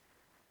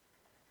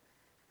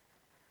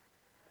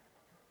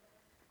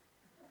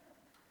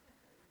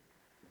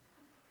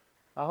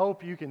I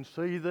hope you can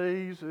see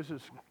these. This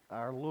is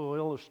our little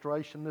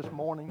illustration this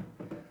morning.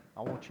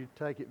 I want you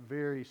to take it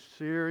very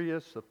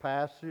serious, the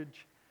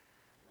passage.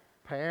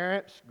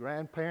 Parents,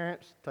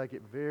 grandparents, take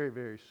it very,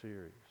 very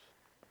serious.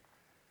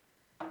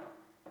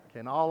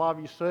 Can all of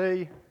you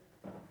see?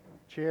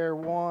 Chair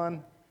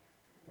 1,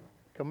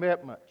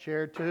 commitment.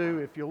 Chair 2,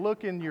 if you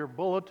look in your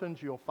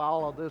bulletins, you'll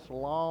follow this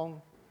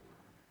along.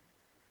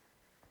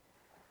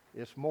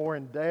 It's more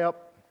in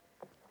depth.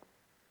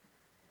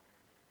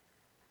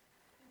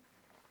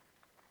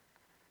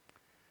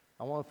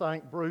 I want to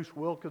thank Bruce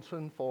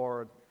Wilkinson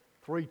for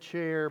a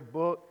 3-chair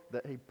book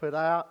that he put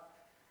out.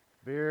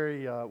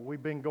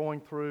 We've been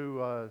going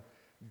through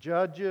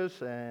Judges,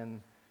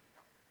 and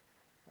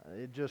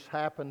it just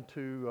happened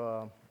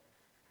to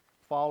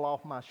fall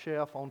off my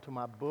shelf onto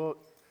my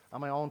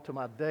onto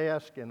my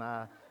desk, and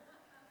I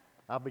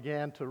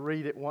began to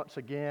read it once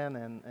again,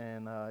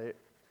 and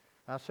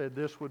I said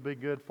this would be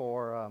good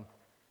to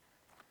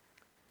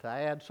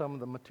add some of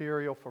the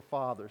material for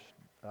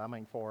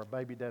for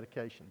baby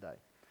dedication day.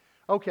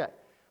 Okay,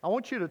 I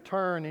want you to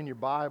turn in your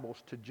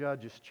Bibles to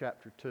Judges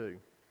chapter 2.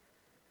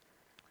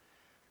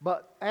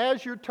 But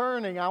as you're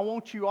turning, I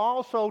want you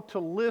also to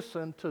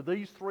listen to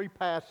these 3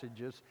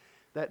 passages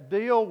that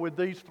deal with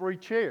these 3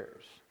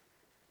 chairs.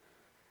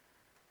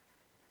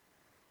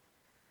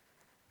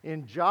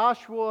 In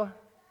Joshua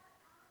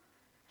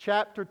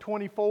chapter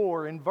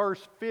 24, in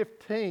verse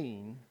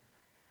 15,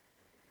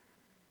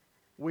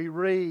 we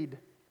read,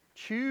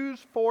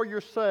 "Choose for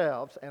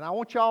yourselves," and I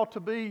want y'all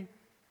to be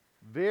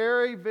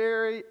very,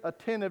 very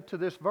attentive to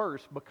this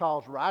verse,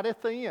 because right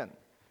at the end,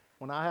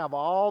 when I have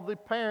all the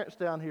parents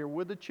down here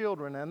with the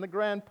children and the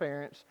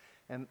grandparents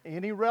and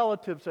any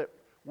relatives that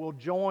will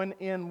join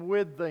in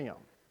with them,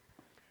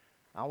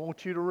 I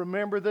want you to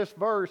remember this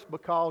verse,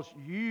 because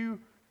you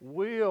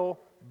will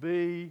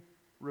be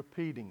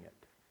repeating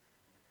it.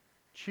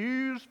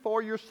 "Choose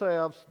for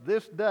yourselves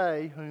this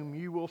day whom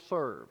you will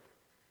serve.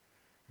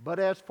 But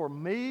as for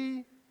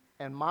me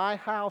and my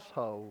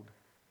household,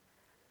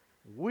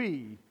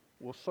 we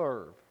will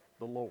serve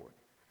the Lord."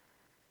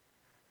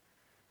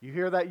 You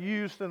hear that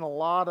used in a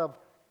lot of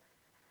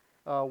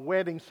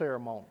wedding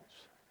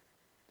ceremonies.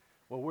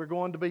 Well, we're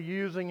going to be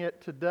using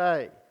it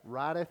today,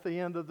 right at the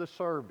end of the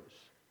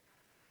service.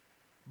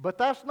 But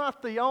that's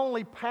not the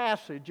only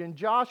passage in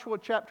Joshua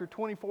chapter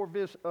 24,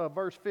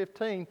 verse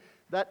 15,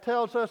 that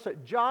tells us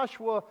that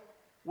Joshua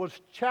was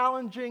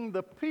challenging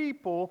the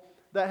people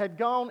that had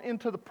gone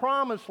into the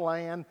promised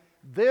land.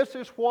 This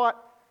is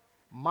what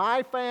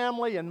my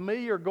family and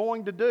me are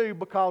going to do,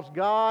 because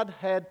God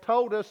had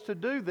told us to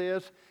do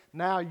this.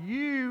 Now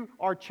you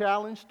are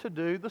challenged to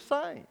do the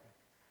same.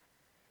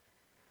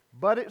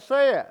 But it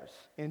says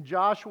in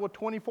Joshua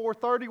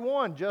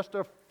 24:31, just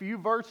a few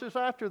verses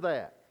after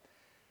that,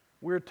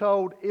 we're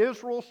told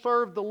Israel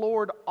served the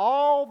Lord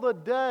all the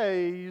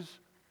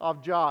days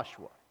of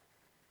Joshua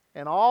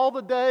and all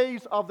the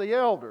days of the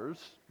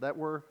elders that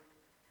were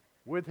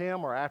with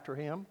him or after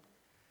him,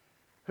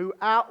 who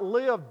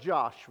outlived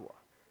Joshua,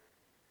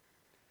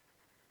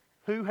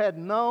 who had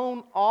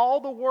known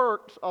all the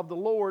works of the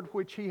Lord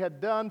which he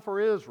had done for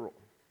Israel.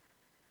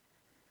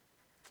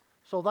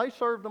 So they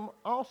served him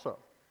also.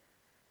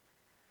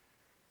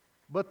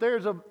 But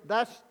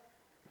that's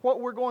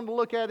what we're going to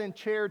look at in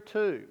chair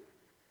 2.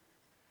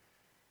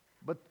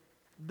 But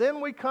then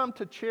we come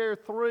to chair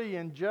 3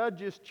 in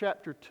Judges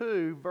chapter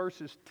 2,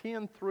 verses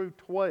 10 through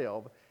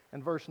 12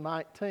 and verse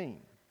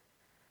 19.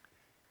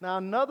 "Now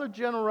another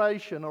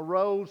generation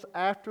arose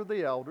after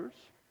the elders,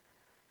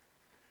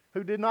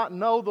 who did not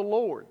know the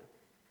Lord.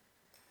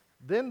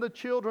 Then the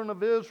children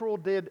of Israel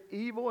did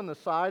evil in the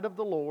sight of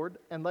the Lord,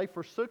 and they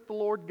forsook the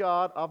Lord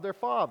God of their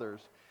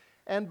fathers,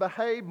 and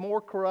behaved more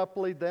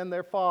corruptly than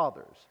their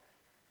fathers."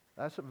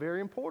 That's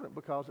very important,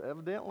 because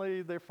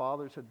evidently their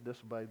fathers had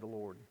disobeyed the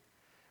Lord.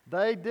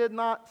 "They did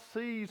not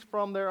cease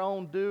from their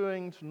own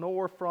doings,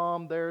 nor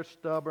from their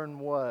stubborn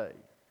way."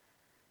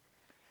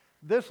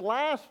 This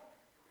last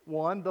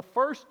one, the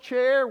first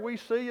chair we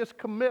see is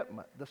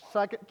commitment. The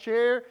second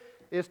chair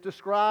is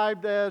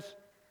described as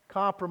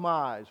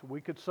compromise. We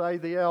could say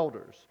the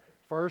elders.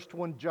 First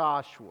one,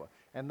 Joshua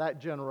and that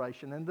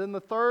generation. And then the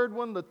third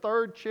one, the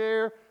third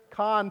chair,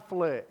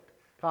 conflict.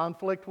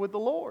 Conflict with the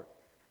Lord.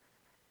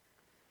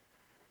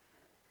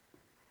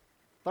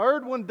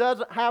 Third one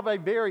doesn't have a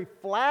very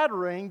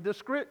flattering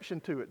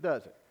description to it,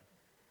 does it?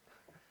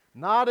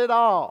 Not at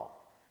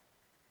all.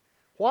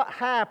 What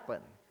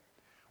happened?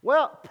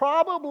 Well,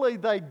 probably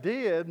they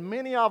did.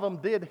 Many of them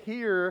did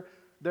hear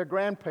their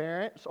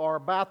grandparents, or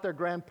about their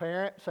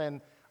grandparents,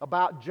 and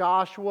about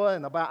Joshua,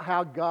 and about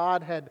how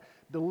God had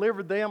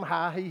delivered them,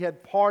 how He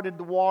had parted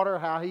the water,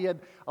 how He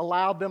had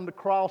allowed them to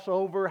cross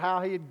over,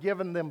 how He had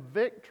given them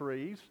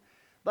victories.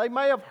 They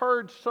may have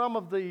heard some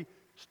of the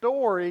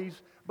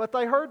stories, but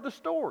they heard the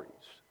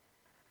stories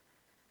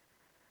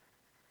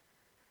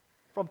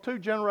from 2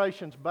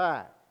 generations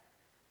back.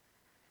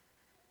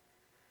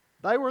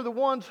 They were the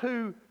ones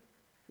who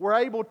were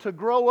able to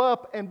grow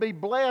up and be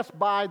blessed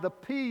by the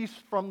peace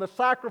from the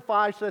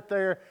sacrifice that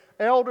their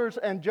elders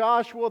and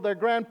Joshua, their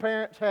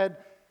grandparents, had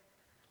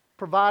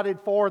provided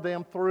for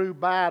them through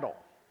battle.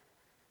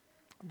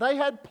 They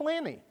had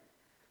plenty.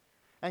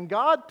 And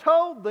God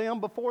told them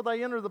before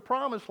they entered the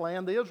promised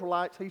land, the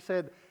Israelites, He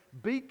said,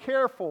 be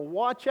careful,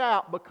 watch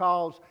out,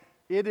 because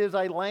it is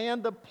a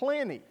land of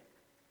plenty.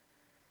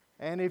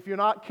 And if you're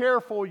not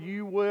careful,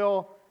 you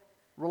will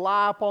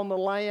rely upon the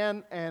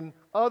land and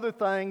other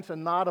things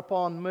and not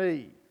upon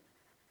me.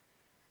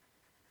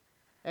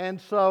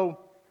 And so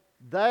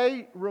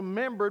they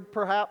remembered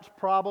perhaps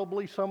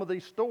probably some of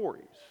these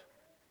stories.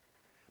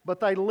 But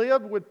they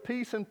lived with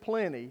peace and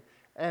plenty.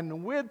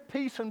 And with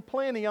peace and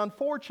plenty,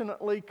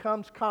 unfortunately,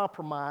 comes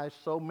compromise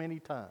so many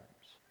times.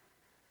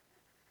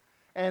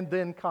 And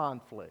then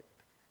conflict.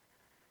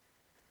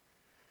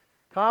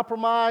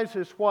 Compromise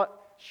is what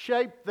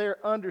shaped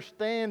their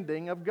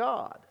understanding of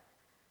God.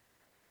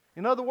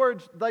 In other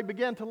words, they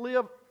began to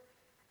live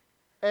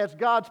as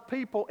God's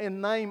people in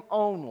name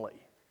only.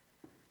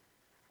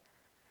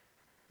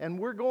 And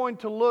we're going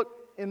to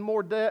look in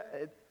more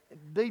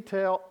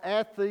detail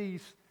at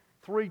these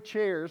three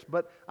chairs,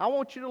 but I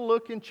want you to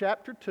look in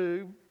chapter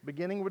 2,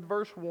 beginning with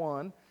verse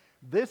 1.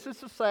 This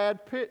is a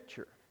sad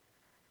picture.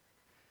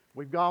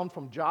 We've gone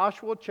from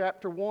Joshua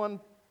chapter 1,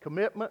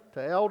 commitment,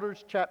 to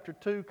elders, chapter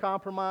 2,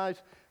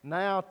 compromise,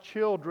 now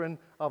children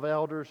of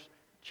elders,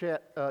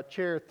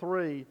 chair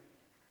 3,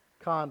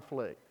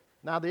 conflict.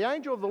 Now the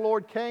angel of the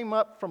Lord came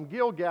up from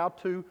Gilgal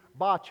to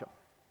Bochum.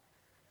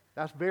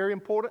 That's a very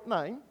important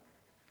name.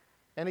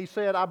 And he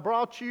said, I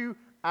brought you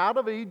out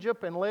of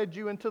Egypt and led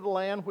you into the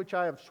land which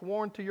I have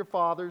sworn to your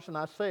fathers. And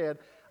I said,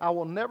 I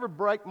will never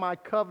break my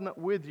covenant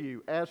with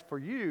you. As for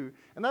you,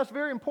 and that's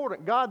very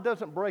important, God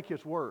doesn't break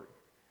His word.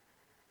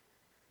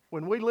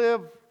 When we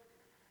live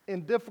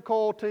in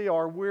difficulty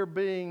or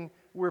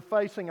we're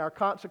facing our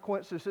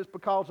consequences, it's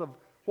because of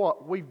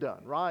what we've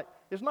done, right?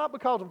 It's not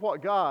because of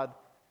what God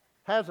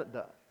hasn't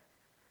done.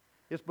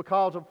 It's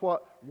because of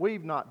what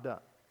we've not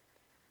done.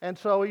 And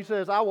so He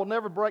says, I will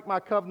never break my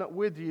covenant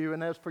with you.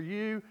 And as for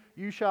you,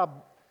 you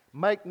shall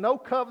make no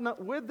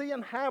covenant with the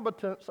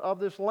inhabitants of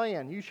this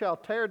land. You shall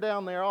tear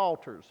down their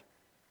altars.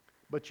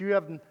 But you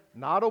have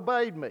not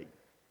obeyed me.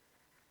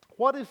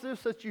 What is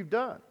this that you've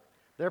done?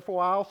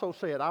 Therefore I also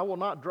said, I will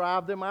not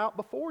drive them out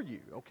before you.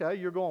 Okay,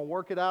 you're going to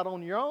work it out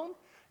on your own.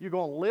 You're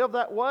going to live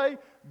that way.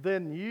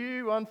 Then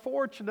you,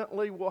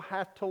 unfortunately, will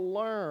have to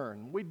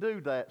learn. We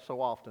do that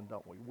so often,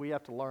 don't we? We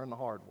have to learn the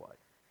hard way.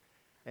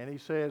 And He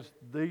says,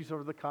 these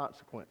are the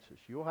consequences.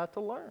 You'll have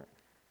to learn.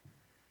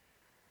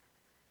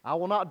 I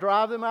will not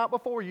drive them out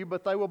before you,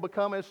 but they will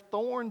become as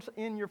thorns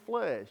in your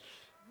flesh.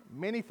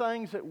 Many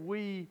things that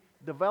we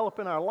develop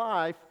in our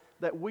life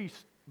that we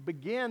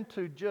begin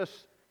to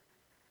just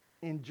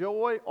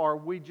enjoy or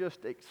we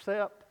just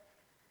accept,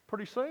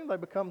 pretty soon they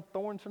become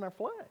thorns in our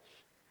flesh.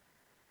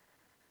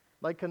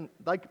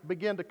 They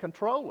begin to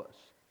control us.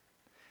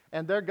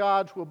 And their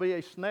gods will be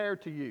a snare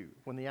to you.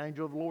 When the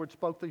angel of the Lord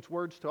spoke these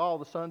words to all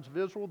the sons of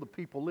Israel, the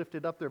people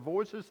lifted up their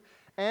voices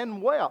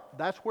and wept.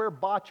 That's where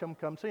Bochum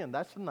comes in.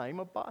 That's the name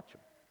of Bochum.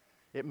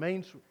 It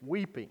means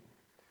weeping.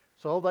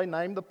 So they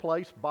named the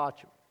place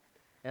Bochum.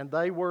 And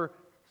they were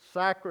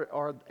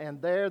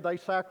and there they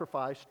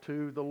sacrificed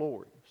to the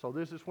Lord. So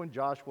this is when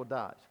Joshua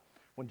dies.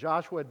 When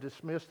Joshua had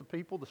dismissed the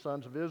people, the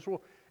sons of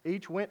Israel,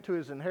 each went to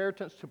his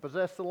inheritance to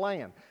possess the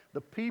land.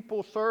 The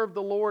people served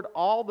the Lord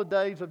all the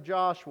days of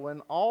Joshua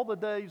and all the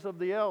days of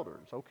the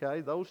elders. Okay,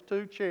 those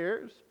two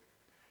chairs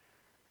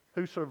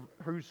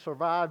who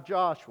survived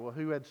Joshua,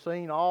 who had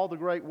seen all the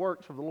great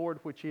works of the Lord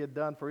which He had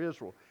done for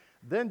Israel.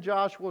 Then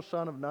Joshua,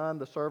 son of Nun,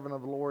 the servant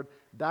of the Lord,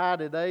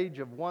 died at the age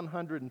of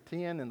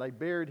 110, and they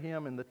buried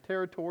him in the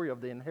territory of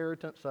the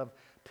inheritance of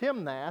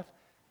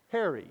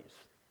Timnath-Heres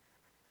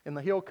in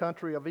the hill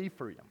country of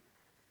Ephraim,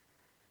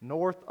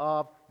 north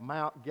of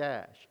Mount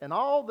Gash. And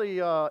all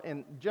the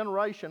in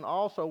generation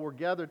also were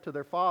gathered to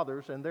their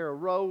fathers, and there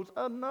arose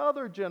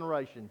another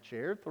generation,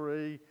 chair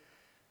 3,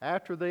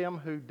 after them,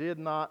 who did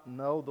not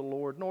know the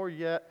Lord, nor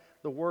yet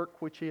the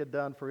work which He had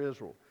done for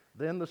Israel.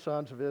 Then the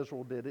sons of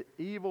Israel did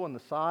evil in the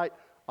sight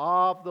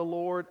of the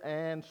Lord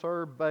and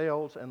served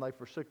Baals, and they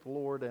forsook the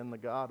Lord and the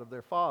God of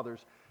their fathers,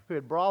 who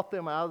had brought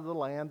them out of the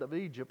land of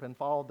Egypt, and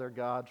followed their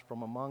gods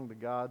from among the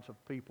gods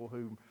of people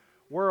who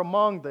were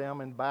among them,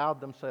 and bowed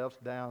themselves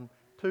down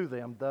to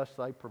them. Thus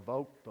they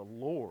provoked the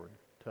Lord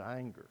to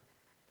anger.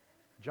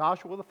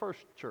 Joshua, the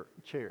first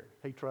chair,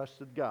 he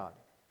trusted God.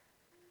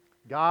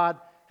 God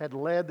had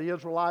led the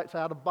Israelites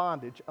out of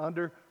bondage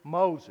under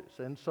Moses.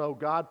 And so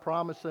God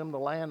promised them the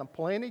land of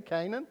plenty,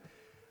 Canaan.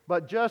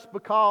 But just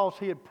because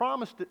He had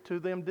promised it to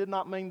them did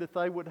not mean that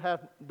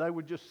they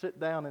would just sit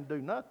down and do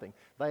nothing.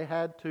 They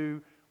had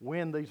to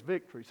win these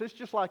victories. It's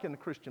just like in the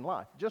Christian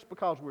life. Just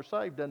because we're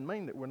saved doesn't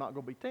mean that we're not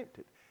going to be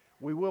tempted.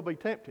 We will be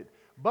tempted.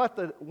 But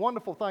the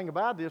wonderful thing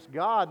about this,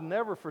 God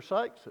never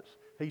forsakes us.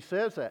 He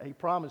says that. He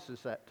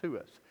promises that to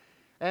us.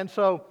 And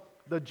so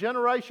the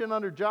generation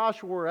under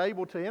Joshua were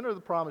able to enter the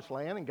promised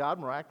land, and God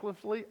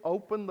miraculously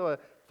opened the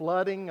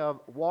flooding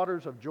of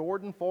waters of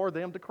Jordan for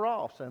them to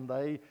cross. And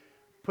they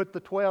put the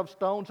 12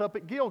 stones up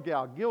at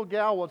Gilgal.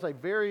 Gilgal was a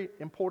very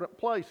important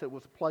place. It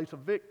was a place of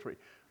victory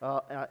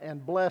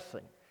and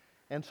blessing.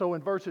 And so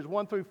in verses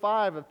 1 through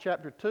 5 of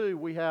chapter 2,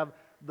 we have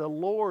the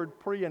Lord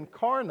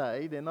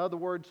pre-incarnate. In other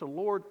words, the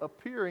Lord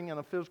appearing in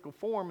a physical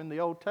form in the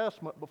Old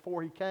Testament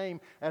before He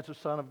came as the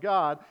Son of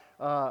God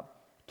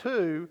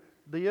to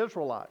the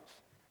Israelites.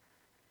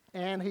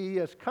 And He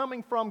is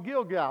coming from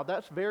Gilgal.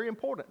 That's very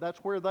important. That's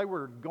where they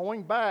were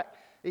going back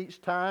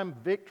each time,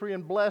 victory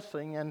and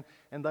blessing, and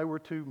they were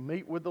to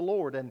meet with the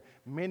Lord. And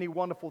many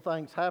wonderful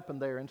things happened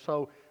there. And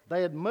so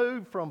they had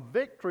moved from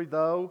victory,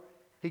 though.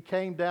 He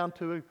came down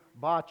to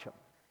Bochum,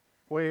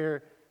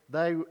 where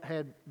they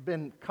had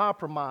been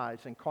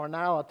compromised in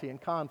carnality and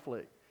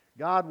conflict.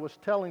 God was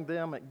telling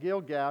them at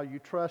Gilgal, you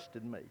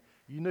trusted me.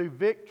 You knew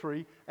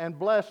victory and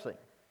blessing.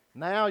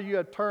 Now you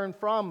have turned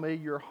from me.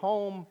 Your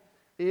home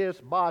is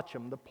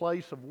Bochum, the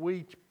place of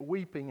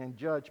weeping and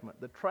judgment.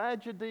 The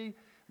tragedy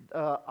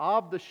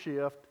of the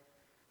shift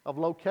of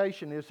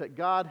location is that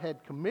God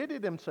had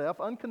committed Himself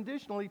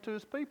unconditionally to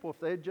His people if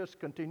they had just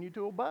continued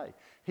to obey.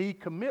 He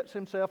commits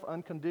Himself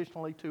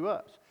unconditionally to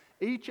us.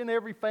 Each and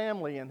every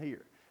family in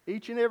here,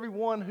 each and every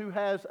one who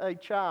has a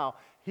child,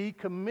 He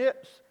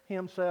commits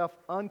Himself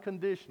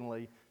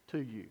unconditionally to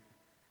you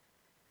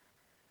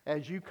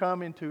as you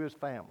come into His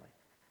family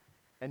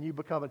and you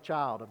become a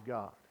child of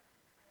God.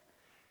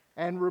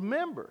 And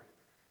remember,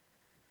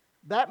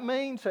 that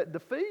means that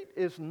defeat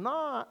is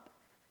not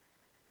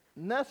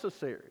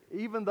necessary.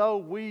 Even though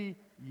we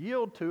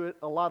yield to it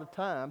a lot of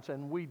times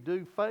and we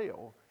do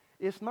fail,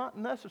 it's not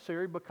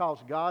necessary because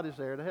God is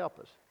there to help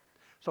us.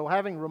 So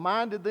having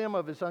reminded them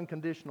of His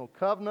unconditional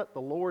covenant,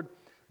 the Lord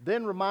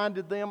then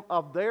reminded them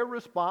of their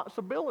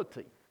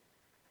responsibility.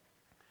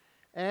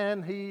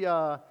 And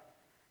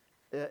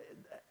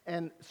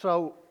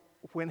so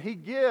when He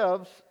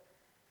gives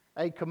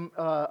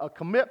a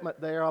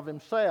commitment there of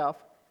Himself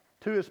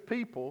to His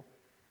people,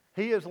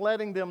 He is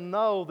letting them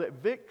know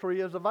that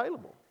victory is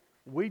available.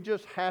 We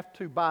just have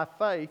to, by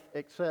faith,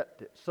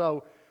 accept it.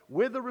 So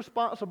with the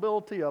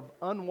responsibility of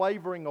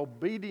unwavering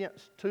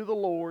obedience to the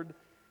Lord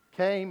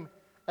came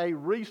a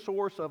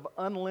resource of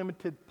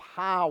unlimited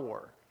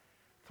power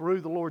through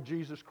the Lord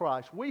Jesus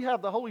Christ. We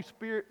have the Holy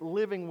Spirit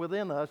living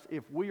within us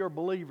if we are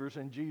believers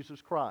in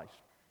Jesus Christ,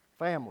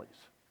 families,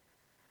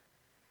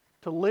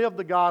 to live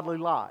the godly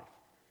life.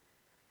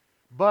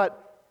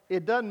 But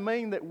it doesn't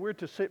mean that we're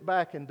to sit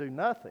back and do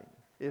nothing.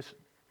 It's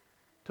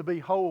to be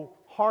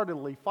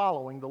wholeheartedly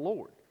following the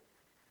Lord.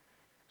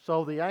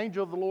 So the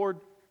angel of the Lord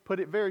put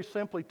it very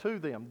simply to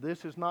them.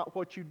 This is not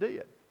what you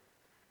did,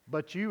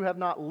 but you have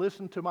not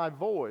listened to my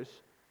voice.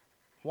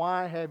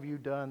 Why have you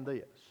done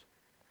this?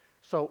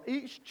 So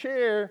each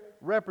chair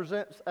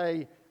represents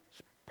a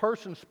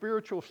person's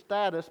spiritual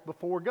status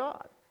before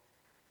God.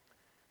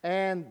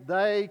 And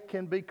they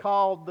can be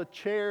called the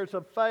chairs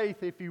of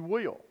faith, if you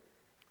will.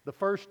 The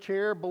first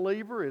chair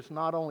believer is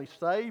not only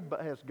saved,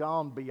 but has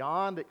gone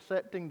beyond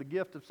accepting the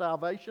gift of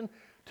salvation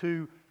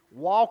to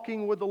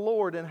walking with the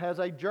Lord and has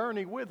a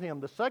journey with Him.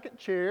 The second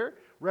chair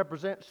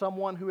represents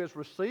someone who has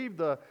received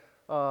the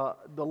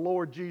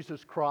Lord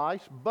Jesus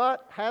Christ,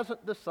 but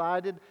hasn't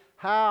decided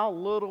how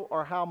little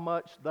or how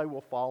much they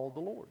will follow the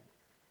Lord.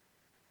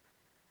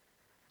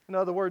 In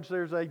other words,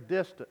 there's a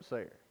distance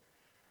there.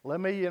 Let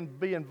me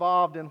be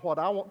involved in what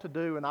I want to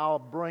do, and I'll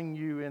bring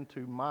you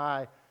into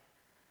my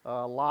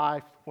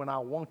life when I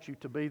want you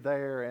to be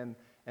there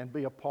and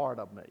be a part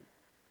of me.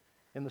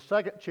 In the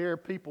second chair,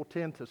 people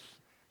tend to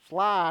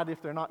slide,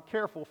 if they're not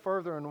careful,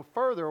 further and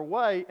further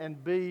away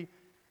and be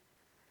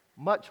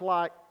much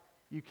like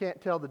you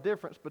can't tell the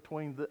difference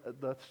between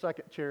the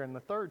second chair and the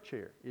third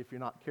chair if you're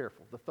not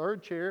careful. The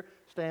third chair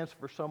stands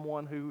for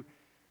someone who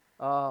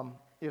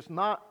is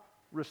not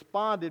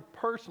responded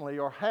personally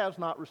or has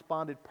not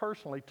responded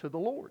personally to the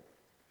Lord.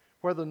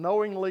 Whether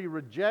knowingly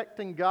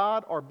rejecting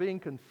God or being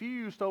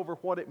confused over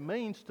what it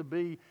means to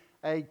be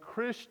a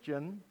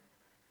Christian,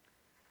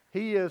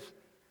 he has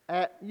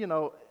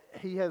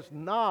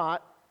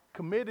not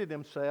committed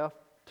himself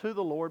to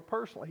the Lord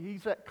personally.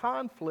 He's at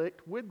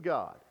conflict with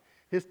God.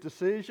 His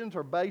decisions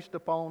are based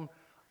upon,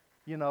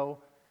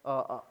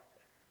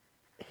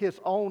 his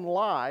own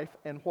life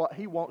and what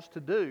he wants to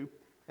do,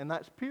 and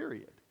that's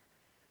period.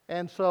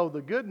 And so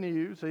the good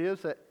news is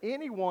that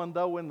anyone,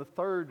 though in the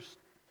third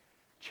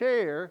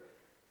chair,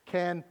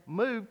 can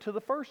move to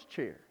the first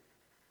chair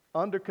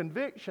under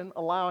conviction,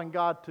 allowing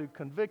God to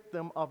convict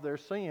them of their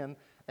sin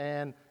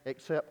and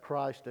accept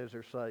Christ as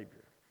their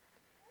Savior.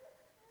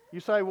 You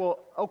say, well,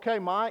 okay,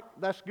 Mike,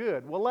 that's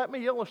good. Well, let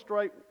me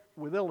illustrate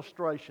with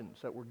illustrations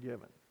that were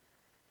given.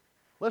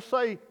 Let's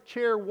say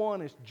chair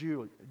one is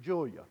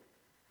Julia,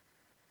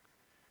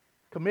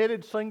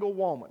 committed single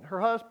woman. Her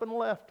husband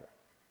left her.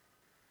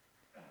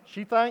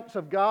 She thinks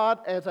of God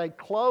as a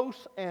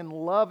close and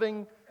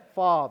loving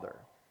father.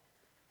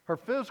 Her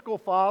physical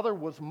father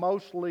was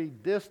mostly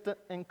distant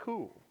and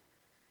cool.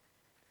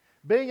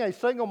 Being a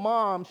single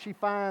mom, she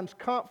finds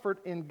comfort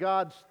in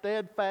God's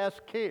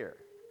steadfast care.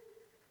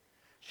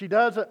 She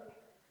doesn't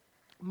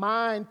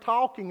mind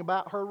talking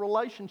about her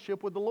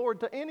relationship with the Lord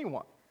to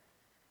anyone.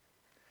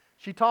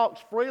 She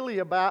talks freely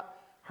about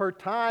her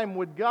time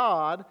with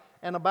God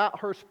and about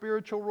her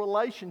spiritual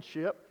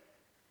relationship,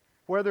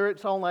 whether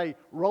it's on a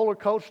roller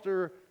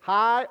coaster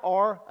high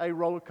or a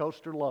roller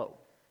coaster low.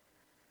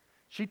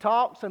 She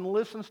talks and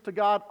listens to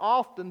God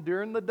often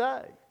during the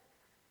day.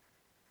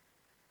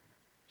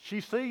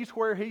 She sees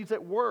where He's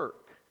at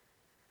work.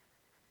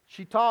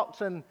 She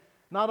talks and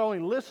not only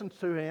listens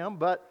to Him,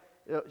 but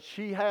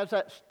she has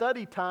that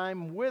study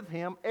time with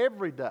Him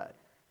every day.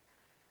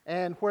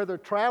 And whether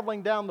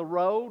traveling down the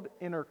road,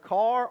 in her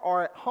car,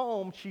 or at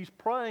home, she's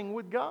praying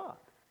with God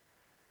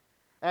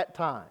at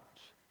times.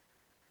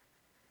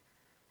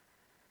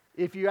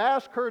 If you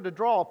ask her to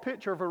draw a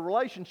picture of her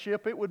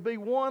relationship, it would be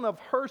one of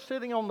her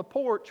sitting on the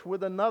porch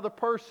with another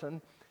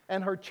person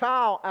and her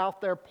child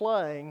out there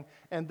playing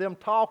and them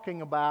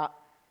talking about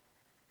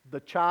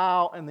the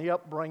child and the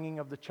upbringing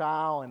of the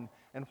child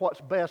and what's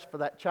best for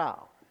that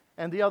child.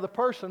 And the other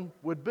person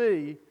would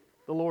be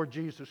the Lord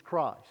Jesus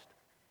Christ.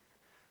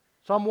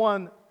 Some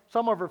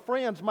of her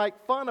friends make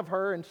fun of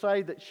her and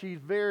say that she's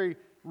very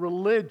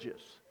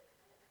religious.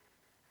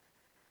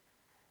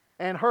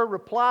 And her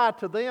reply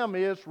to them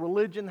is,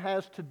 religion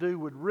has to do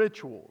with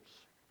rituals,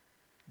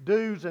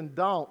 do's and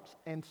don'ts,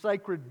 and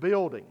sacred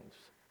buildings.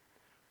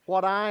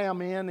 What I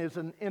am in is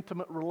an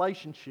intimate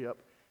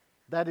relationship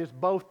that is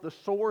both the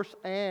source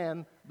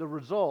and the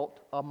result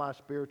of my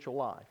spiritual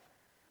life.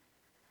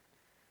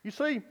 You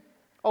see,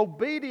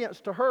 obedience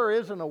to her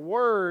isn't a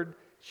word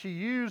she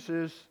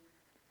uses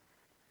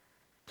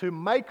to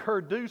make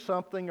her do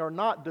something or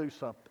not do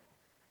something.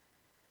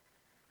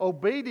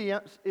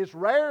 Obedience is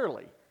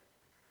rarely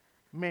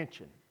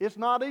mentioned. It's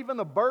not even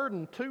a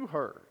burden to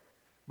her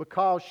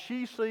because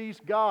she sees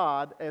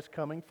God as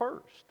coming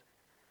first.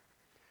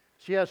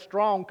 She has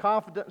strong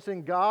confidence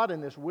in God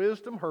and His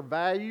wisdom, her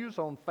values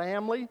on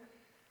family,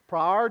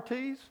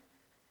 priorities,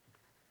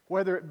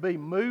 whether it be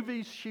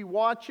movies she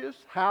watches,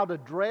 how to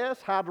dress,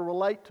 how to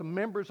relate to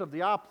members of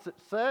the opposite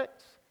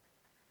sex,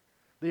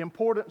 the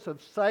importance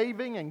of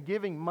saving and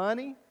giving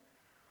money.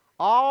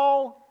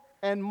 All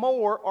and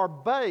more are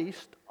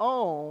based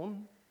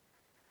on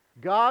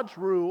God's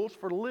rules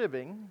for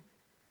living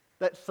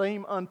that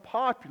seem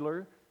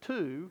unpopular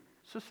to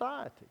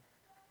society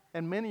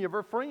and many of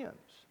her friends.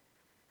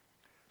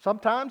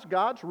 Sometimes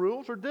God's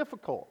rules are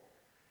difficult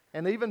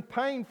and even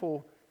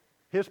painful.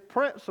 His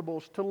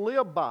principles to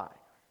live by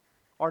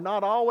are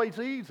not always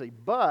easy,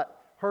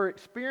 but her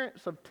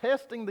experience of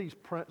testing these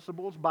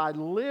principles by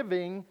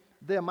living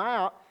them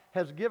out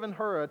has given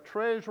her a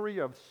treasury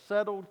of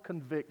settled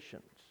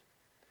convictions.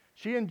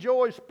 She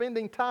enjoys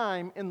spending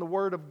time in the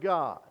Word of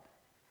God.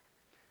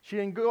 She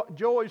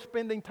enjoys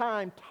spending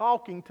time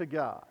talking to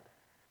God,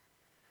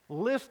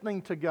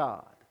 listening to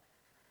God,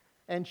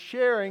 and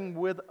sharing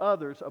with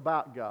others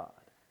about God.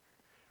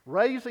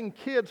 Raising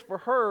kids for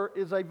her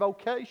is a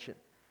vocation.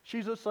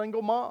 She's a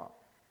single mom.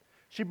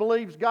 She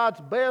believes God's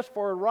best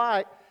for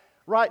her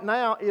right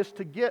now is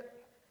to get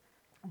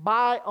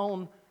by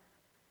on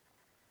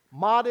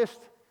modest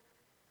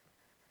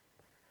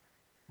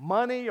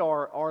money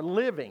or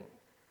living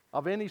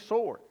of any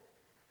sort.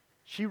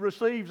 She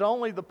receives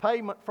only the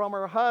payment from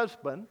her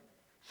husband,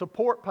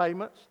 support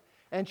payments,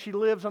 and she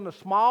lives in a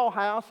small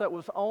house that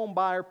was owned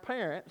by her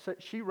parents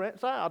that she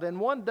rents out. And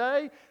one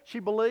day, she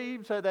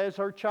believes that as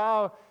her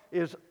child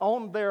is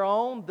on their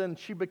own, then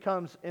she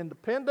becomes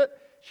independent.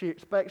 She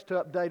expects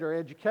to update her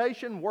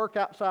education, work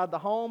outside the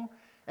home,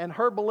 and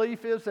her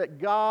belief is that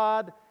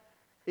God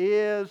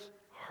is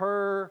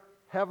her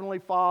Heavenly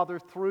Father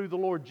through the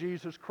Lord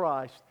Jesus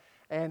Christ,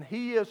 and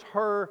He is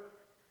her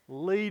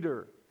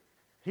leader.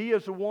 He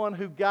is the one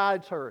who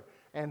guides her,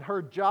 and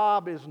her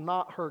job is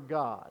not her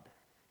God.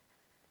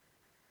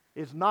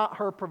 Is not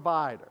her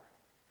provider.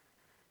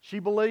 She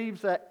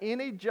believes that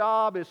any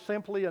job is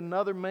simply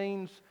another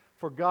means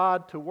for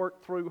God to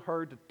work through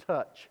her to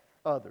touch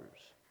others.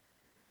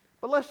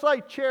 But let's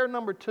say chair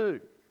number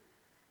 2,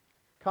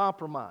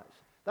 compromise.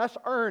 That's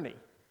Ernie.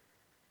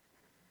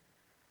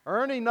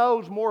 Ernie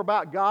knows more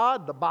about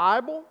God, the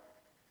Bible,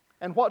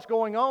 and what's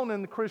going on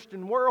in the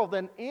Christian world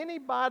than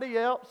anybody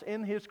else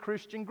in his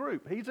Christian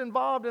group. He's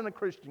involved in a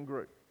Christian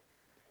group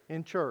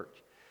in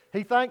church.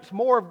 He thinks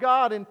more of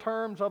God in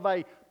terms of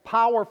a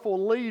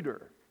powerful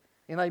leader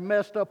in a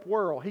messed up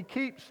world. He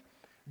keeps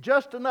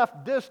just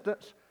enough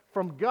distance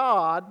from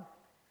God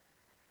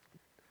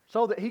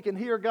so that he can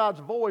hear God's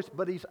voice,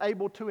 but he's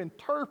able to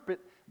interpret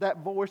that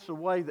voice the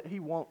way that he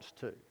wants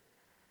to.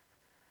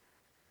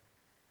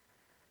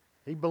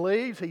 He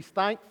believes, he's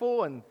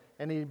thankful, and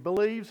he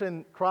believes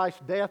in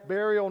Christ's death,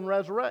 burial, and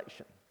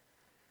resurrection.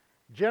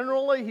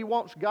 Generally, he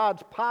wants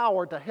God's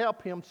power to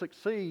help him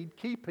succeed,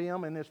 keep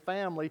him and his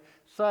family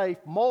safe,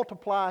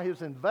 multiply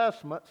his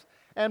investments,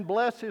 and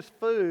bless his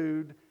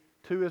food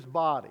to his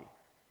body.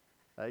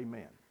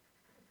 Amen.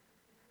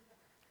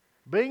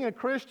 Being a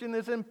Christian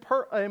is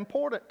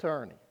important to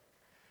Ernie.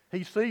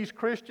 He sees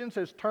Christians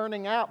as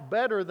turning out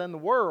better than the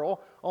world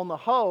on the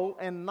whole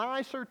and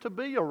nicer to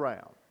be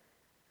around.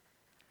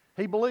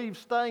 He believes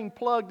staying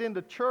plugged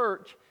into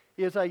church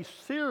is a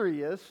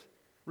serious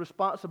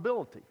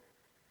responsibility.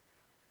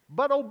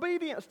 But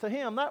obedience to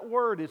him, that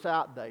word is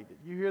outdated.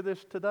 You hear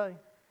this today?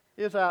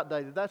 It's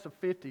outdated. That's a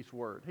 50s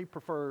word. He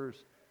prefers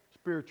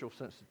spiritual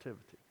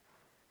sensitivity.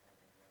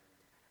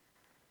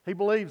 He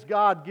believes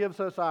God gives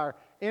us our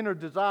inner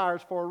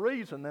desires for a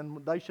reason,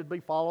 and they should be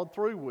followed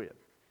through with.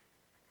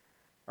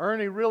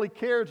 Ernie really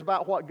cares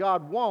about what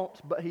God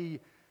wants, but he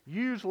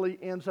usually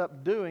ends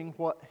up doing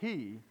what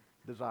he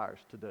desires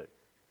to do.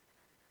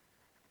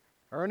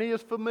 Ernie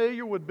is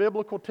familiar with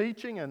biblical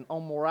teaching and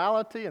on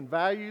morality and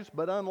values,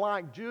 but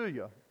unlike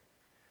Julia,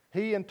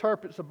 he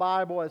interprets the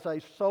Bible as a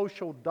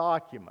social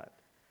document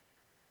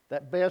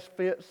that best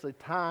fits the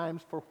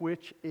times for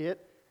which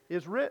it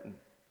is written.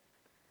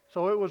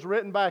 So it was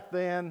written back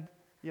then,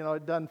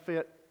 it doesn't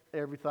fit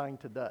everything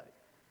today.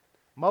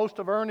 Most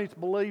of Ernie's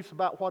beliefs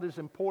about what is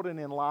important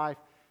in life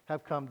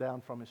have come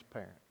down from his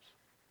parents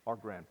or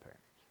grandparents.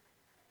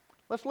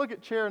 Let's look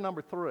at chair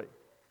number 3,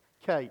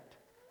 Kate.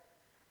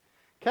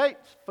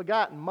 Kate's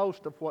forgotten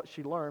most of what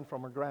she learned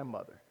from her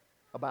grandmother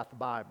about the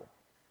Bible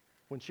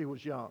when she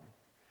was young.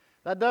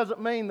 That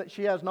doesn't mean that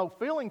she has no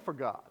feeling for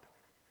God.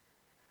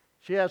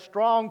 She has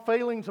strong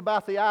feelings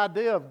about the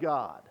idea of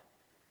God,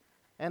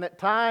 and at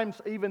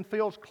times even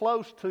feels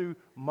close to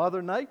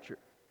Mother Nature.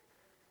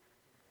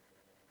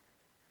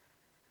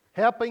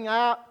 Helping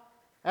out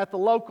at the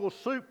local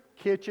soup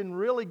kitchen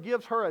really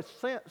gives her a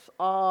sense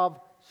of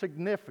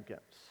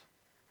significance.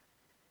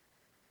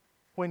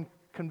 When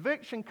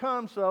conviction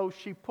comes, though,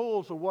 she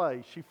pulls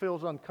away. She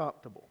feels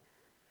uncomfortable.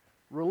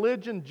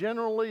 Religion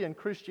generally and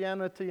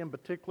Christianity in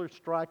particular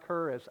strike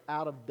her as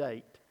out of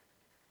date.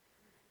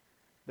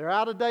 They're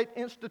out-of-date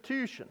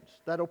institutions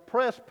that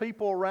oppress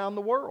people around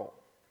the world.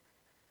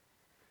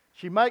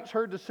 She makes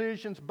her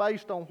decisions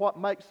based on what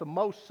makes the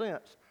most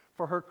sense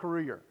for her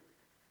career.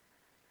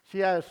 She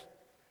has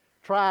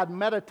tried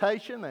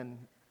meditation and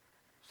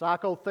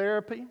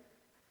psychotherapy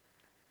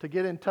to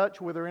get in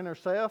touch with her inner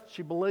self.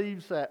 She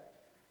believes that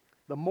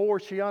the more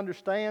she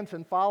understands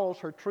and follows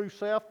her true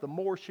self, the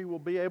more she will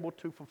be able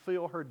to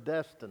fulfill her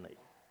destiny.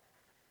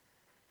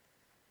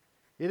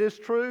 It is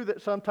true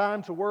that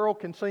sometimes the world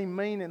can seem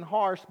mean and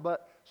harsh,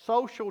 but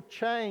social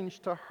change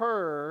to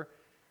her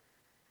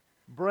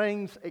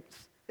brings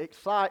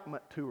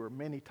excitement to her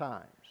many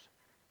times.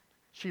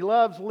 She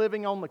loves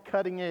living on the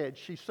cutting edge.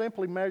 She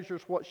simply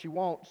measures what she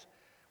wants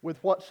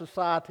with what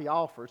society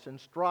offers and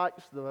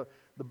strikes the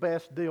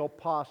best deal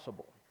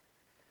possible.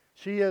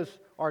 She is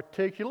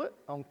articulate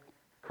on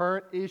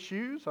current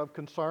issues of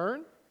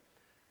concern.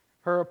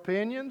 Her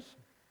opinions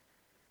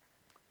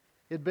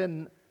had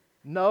been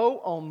no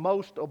on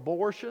most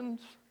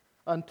abortions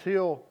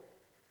until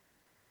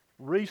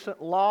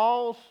recent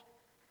laws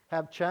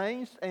have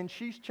changed, and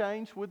she's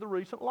changed with the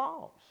recent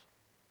laws.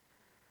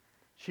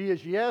 She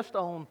is yes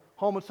on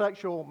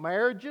homosexual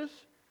marriages,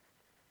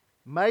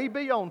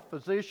 maybe on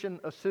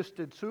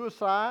physician-assisted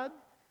suicide.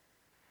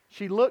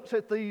 She looks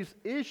at these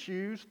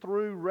issues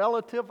through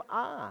relative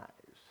eyes.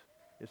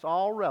 It's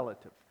all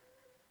relative.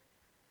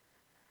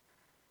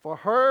 For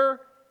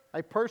her,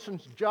 a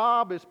person's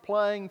job is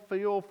playing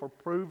field for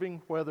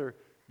proving whether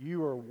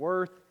you are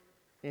worth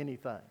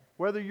anything,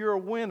 whether you're a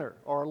winner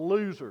or a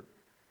loser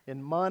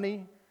in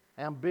money,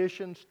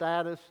 ambition,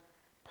 status,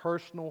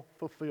 personal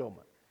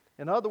fulfillment.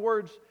 In other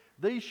words,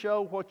 these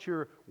show what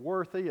your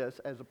worth is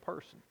as a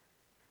person.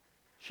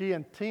 She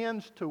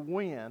intends to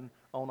win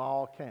on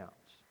all counts.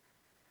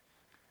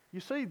 You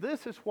see,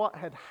 this is what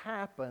had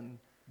happened,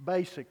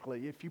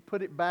 basically, if you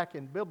put it back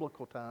in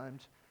biblical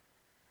times,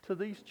 to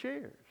these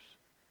chairs.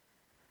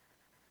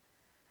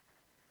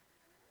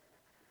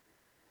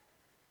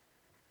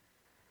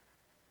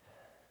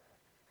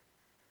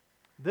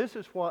 This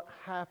is what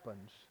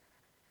happens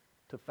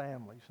to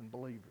families and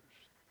believers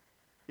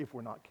if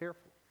we're not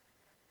careful.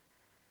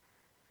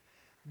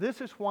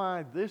 This is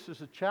why this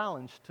is a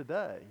challenge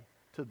today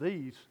to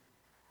these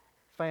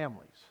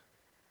families.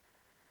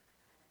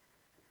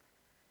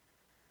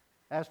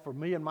 As for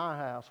me and my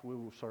house, we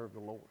will serve the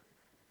Lord.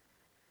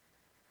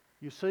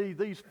 You see,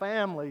 these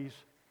families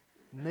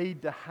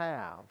need to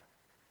have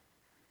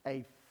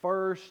a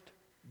first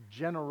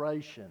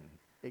generation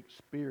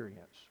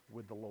experience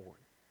with the Lord.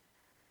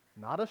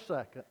 Not a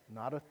second,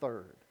 not a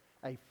third,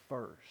 a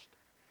first.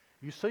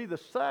 You see, the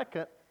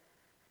second,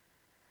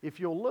 if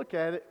you'll look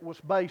at it, was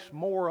based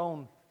more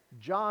on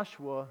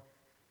Joshua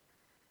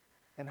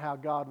and how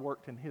God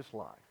worked in his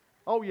life.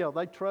 Oh yeah,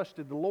 they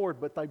trusted the Lord,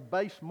 but they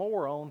based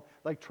more on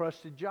they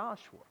trusted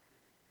Joshua.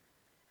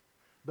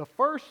 The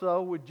first,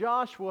 though, with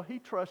Joshua, he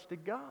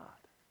trusted God.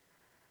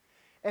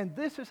 And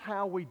this is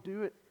how we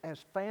do it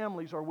as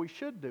families, or we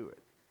should do it.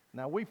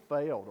 Now, we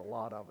failed, a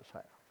lot of us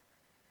have.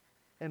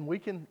 And we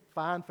can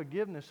find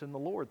forgiveness in the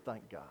Lord,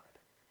 thank God.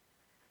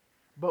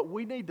 But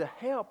we need to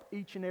help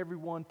each and every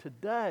one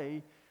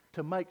today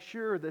to make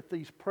sure that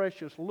these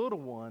precious little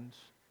ones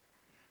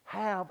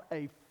have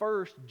a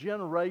first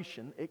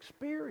generation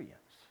experience.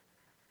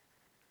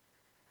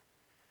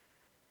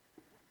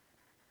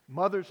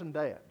 Mothers and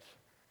dads,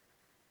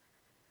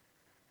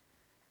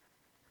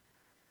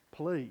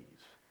 please,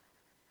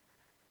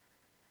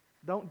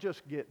 don't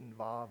just get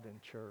involved in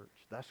church.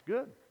 That's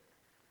good.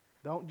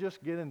 Don't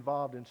just get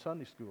involved in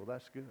Sunday school.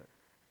 That's good.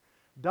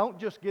 Don't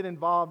just get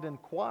involved in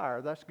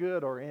choir. That's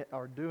good,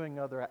 or doing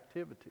other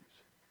activities.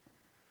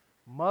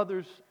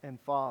 Mothers and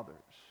fathers,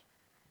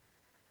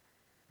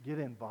 get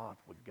involved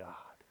with God.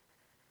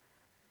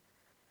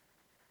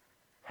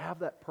 Have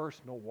that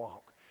personal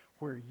walk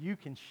where you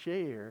can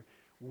share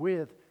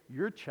with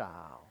your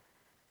child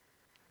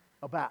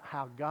about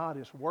how God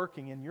is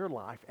working in your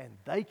life, and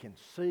they can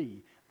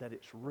see that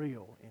it's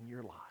real in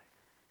your life.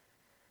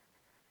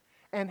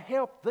 And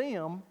help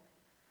them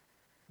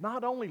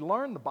not only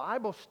learn the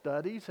Bible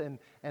studies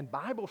and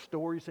Bible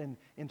stories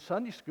in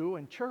Sunday school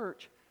and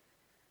church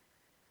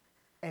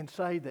and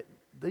say that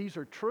these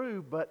are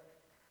true, but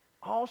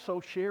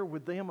also share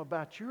with them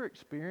about your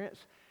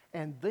experience.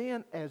 And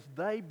then as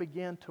they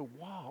begin to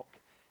walk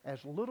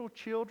as little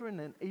children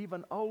and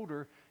even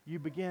older, you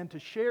begin to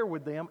share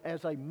with them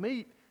as they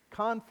meet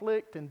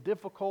conflict and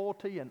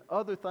difficulty and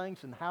other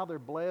things and how they're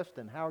blessed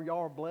and how y'all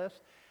are blessed,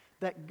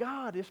 that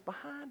God is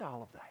behind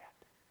all of that.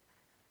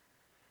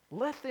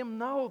 Let them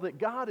know that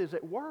God is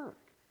at work.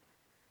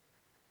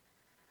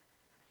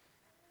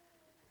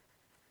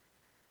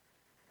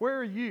 Where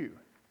are you,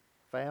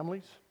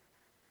 families?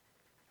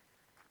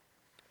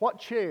 What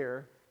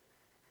chair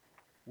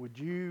would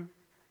you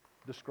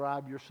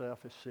describe yourself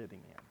as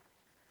sitting in?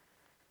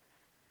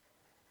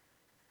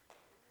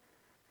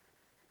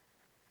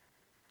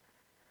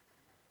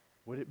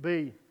 Would it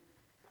be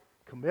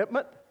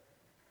commitment?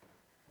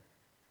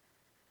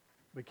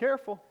 Be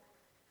careful.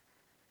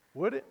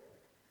 Would it?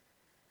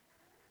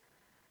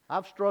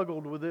 I've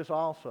struggled with this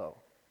also.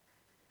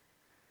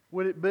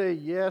 Would it be,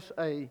 yes,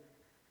 a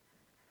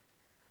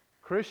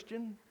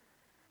Christian,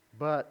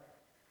 but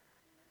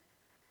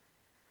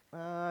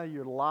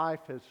your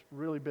life has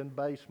really been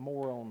based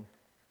more on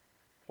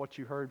what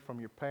you heard from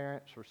your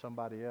parents or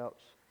somebody else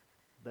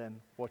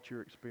than what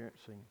you're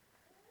experiencing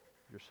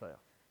yourself?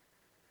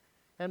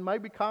 And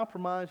maybe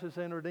compromise has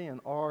entered in,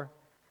 or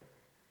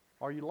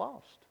are you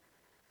lost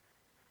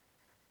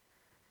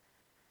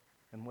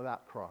and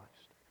without Christ?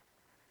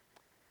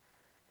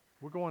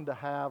 We're going to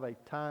have a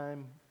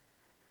time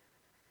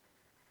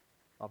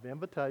of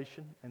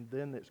invitation, and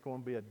then it's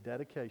going to be a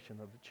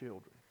dedication of the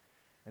children.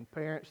 And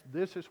parents,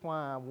 this is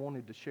why I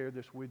wanted to share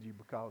this with you,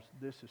 because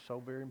this is so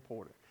very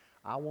important.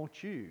 I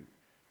want you,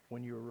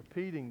 when you're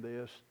repeating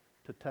this,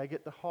 to take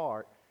it to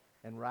heart,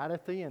 and right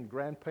at the end,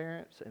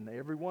 grandparents and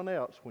everyone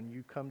else, when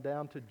you come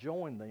down to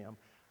join them,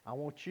 I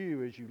want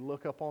you, as you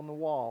look up on the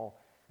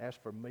wall, as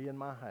for me and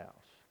my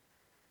house,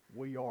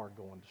 we are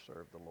going to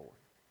serve the Lord.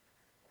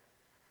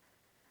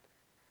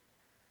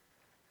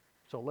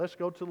 So let's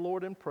go to the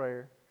Lord in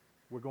prayer.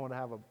 We're going to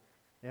have an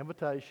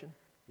invitation.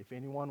 If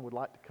anyone would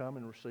like to come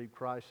and receive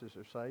Christ as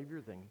their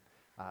Savior, then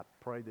I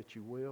pray that you will.